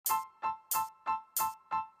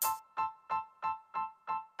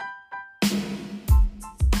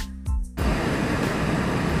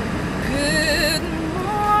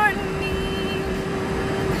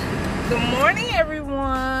morning,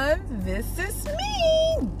 everyone. This is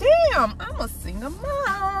me. Damn, I'm a single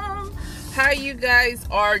mom. How you guys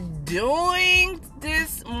are doing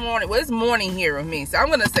this morning? Well, it's morning here with me, so I'm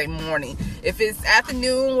gonna say morning. If it's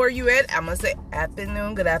afternoon where you at, I'm gonna say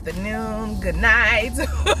afternoon, good night.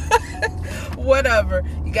 Whatever.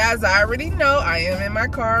 You guys already know I am in my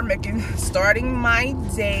car starting my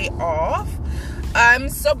day off.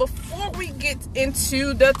 So before we get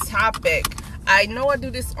into the topic, I know I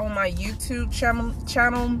do this on my YouTube channel,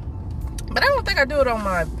 but I don't think I do it on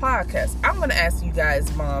my podcast. I'm going to ask you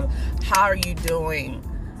guys, Mom, how are you doing?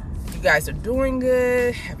 You guys are doing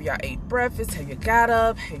good? Have y'all ate breakfast? Have you got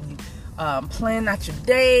up? Have you planned out your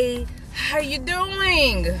day? How you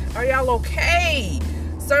doing? Are y'all okay?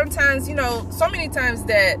 Sometimes, so many times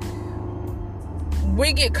that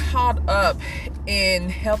we get caught up in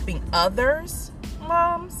helping others,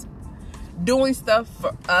 moms, doing stuff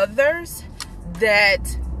for others,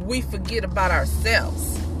 that we forget about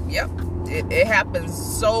ourselves. Yep, it happens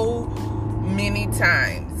so many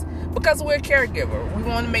times because we're a caregiver. We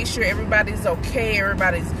want to make sure everybody's okay,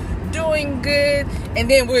 everybody's doing good, and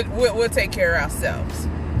then we'll take care of ourselves.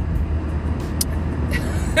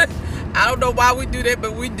 I don't know why we do that,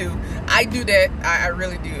 but we do. I do that. I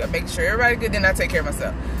really do. I make sure everybody's good, then I take care of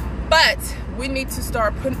myself. But we need to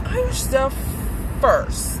start putting ourselves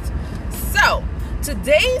first. So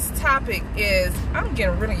today's topic is, I'm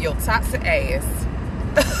getting rid of your toxic ass.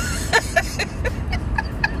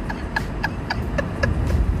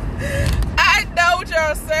 I know what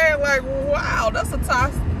y'all saying, like, wow, that's a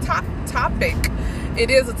topic.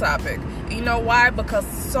 It is a topic. You know why? Because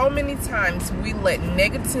so many times we let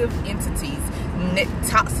negative entities,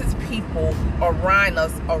 toxic people around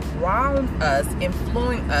us,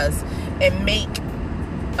 influence us, and make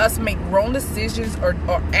us make wrong decisions or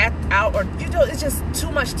act out, or it's just too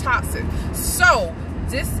much toxic. So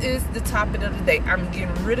this is the topic of the day. I'm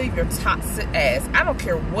getting rid of your toxic ass. I don't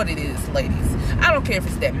care what it is, ladies. I don't care if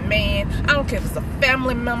it's that man. I don't care if it's a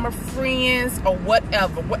family member, friends, or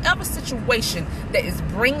whatever situation that is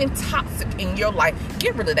bringing toxic in your life.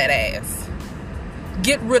 Get rid of that ass.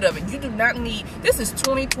 Get rid of it. You do not need, this is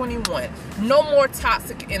 2021. No more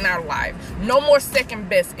toxic in our life. No more second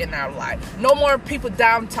best in our life. No more people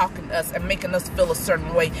down talking us and making us feel a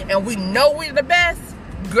certain way. And we know we're the best.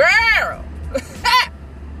 Girl.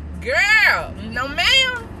 Girl. No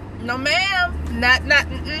ma'am. No ma'am.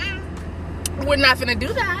 We're not finna do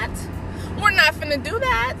that. We're not finna do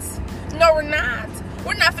that. No, we're not.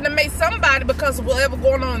 We're not finna make somebody, because of whatever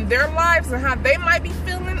going on in their lives and how they might be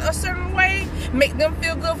feeling a certain way, make them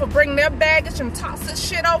feel good for bringing their baggage and toxic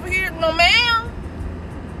shit over here. No ma'am.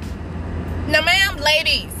 No ma'am.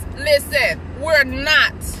 Ladies, listen, we're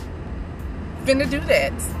not finna do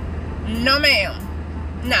that. No ma'am.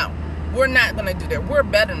 No, we're not gonna do that. We're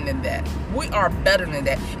better than that. We are better than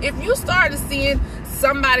that. If you started seeing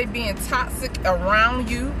somebody being toxic around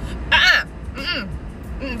you,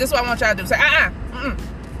 this is what I want y'all to do. Say,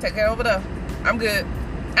 take it over there. I'm good.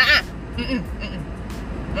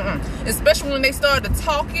 Especially when they started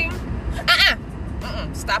talking.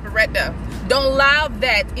 Stop it right there. Don't allow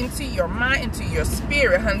that into your mind, into your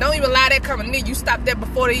spirit, honey. Don't even allow that coming near you. Stop that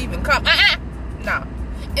before they even come. No.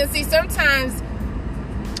 And see, sometimes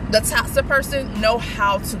the toxic person know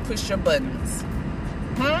how to push your buttons.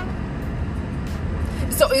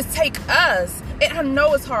 So it's take us, and I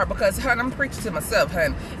know it's hard because, honey, I'm preaching to myself,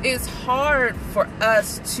 honey. It's hard for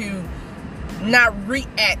us to not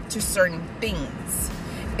react to certain things.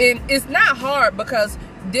 And it's not hard because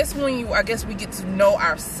this when I guess we get to know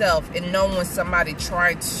ourselves and know when somebody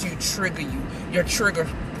tried to trigger you, your trigger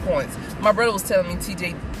points. My brother was telling me,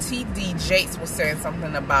 TD Jakes was saying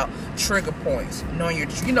something about trigger points, knowing your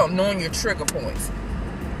trigger points.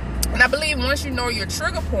 And I believe once you know your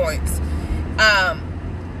trigger points,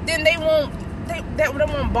 then that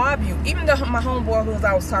won't bother you. Even though my homeboy who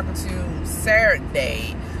I was talking to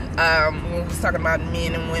Saturday, when we was talking about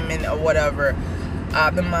men and women or whatever,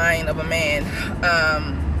 the mind of a man,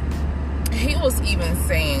 he was even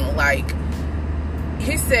saying, like,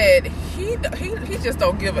 he said he just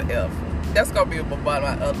don't give a F. That's gonna be about my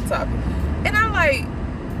other topic. And I'm like,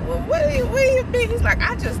 well, what do you mean? He's like,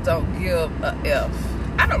 I just don't give a F.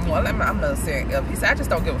 I don't know. I'm not saying F. He said, I just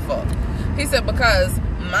don't give a fuck. He said, because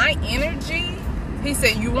my energy, he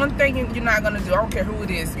said, one thing you're not going to do, I don't care who it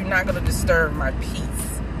is, you're not going to disturb my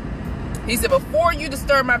peace. He said, before you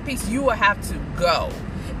disturb my peace, you will have to go.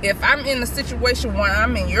 If I'm in a situation where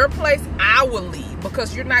I'm in your place, I will leave,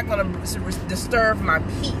 because you're not going to disturb my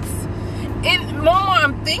peace. And the more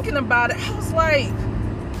I'm thinking about it, I was like,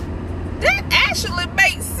 that actually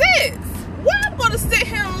makes sense. Why I'm going to sit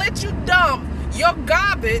here and let you dump your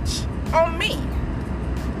garbage on me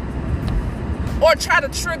or try to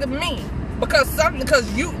trigger me because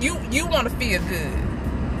you want to feel good.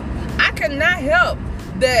 I cannot help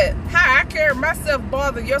that how I carry myself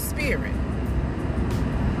bother your spirit.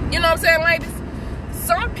 You know what I'm saying, ladies?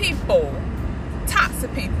 Some people,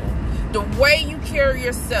 toxic people, the way you carry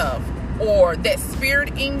yourself or that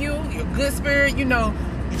spirit in you, your good spirit, you know,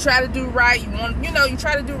 you try to do right, you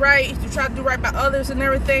try to do right by others and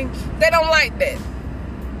everything, they don't like that.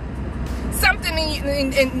 Something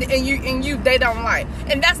in you they don't like,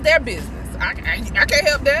 and that's their business. I can't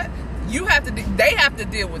help that. They have to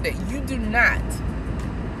deal with it. You do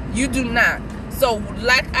not. So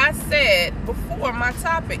like I said before, my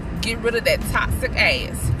topic, get rid of that toxic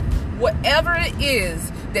ass. Whatever it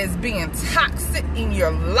is that's being toxic in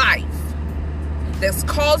your life, that's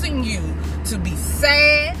causing you to be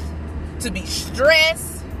sad, to be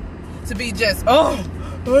stressed, to be just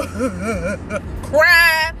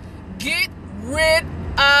cry, get rid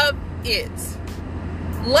of it.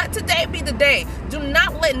 Let today be the day. Do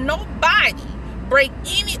not let nobody bring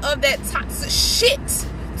any of that toxic shit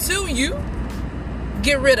to you.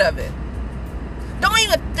 Get rid of it. Don't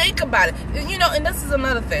even think about it. You know, and this is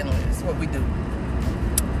another thing, this is what we do.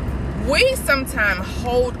 We sometimes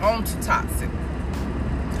hold on to toxic,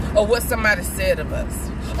 or what somebody said of us,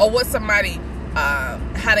 or what somebody,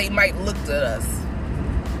 how they might look at us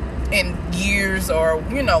in years, or,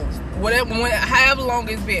 you know, whatever, however long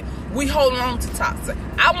it's been. We hold on to toxic.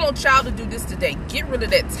 I want y'all to do this today. Get rid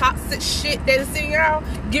of that toxic shit that is in y'all.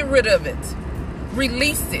 Get rid of it.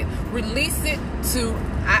 Release it. Release it to,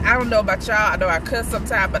 I don't know about y'all. I know I cuss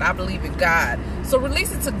sometimes, but I believe in God. So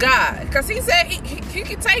release it to God. Because he said he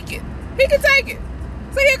can take it. He can take it.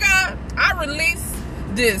 So here, God, I release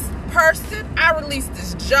this person. I release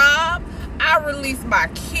this job. I release my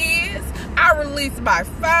kids. I release my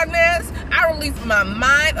finance. I release my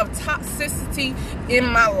mind of toxicity in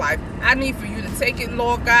my life. I need for you to take it,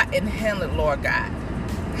 Lord God, and handle it, Lord God.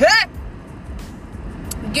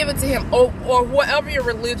 Give it to him, or whatever your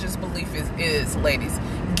religious belief is, ladies.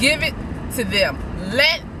 Give it to them.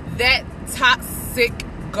 Let that toxic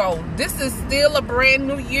go. This is still a brand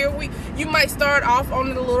new year. You might start off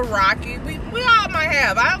on a little rocky. We all might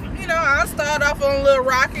have. I start off on a little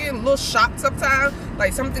rocky and a little shocked sometimes.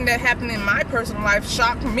 Like something that happened in my personal life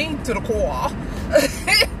shocked me to the core.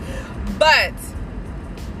 But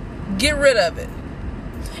get rid of it.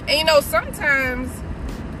 And you know, sometimes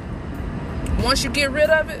once you get rid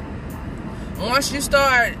of it, once you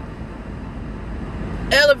start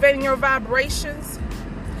elevating your vibrations,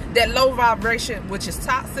 that low vibration, which is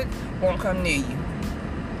toxic, won't come near you.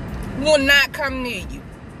 Will not come near you.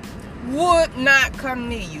 Would not come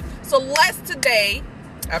near you. So let's today,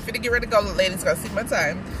 I'm finna get ready to go, ladies, gotta see my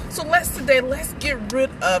time. So let's get rid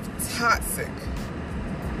of toxic.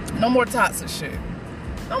 No more toxic shit.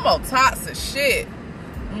 No more toxic shit.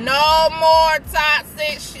 No more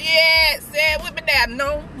toxic shit. Say it with me now.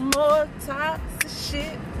 No more toxic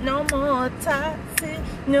shit. No more toxic.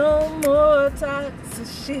 No more toxic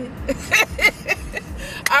shit.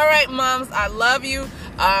 All right, moms. I love you.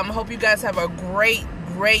 Hope you guys have a great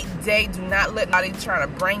day. Do not let nobody try to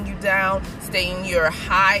bring you down. Stay in your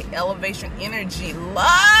high elevation energy.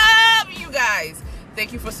 Love you guys.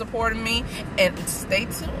 Thank you for supporting me. And stay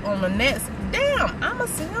tuned on the next. Damn, I'm a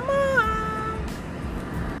single mom.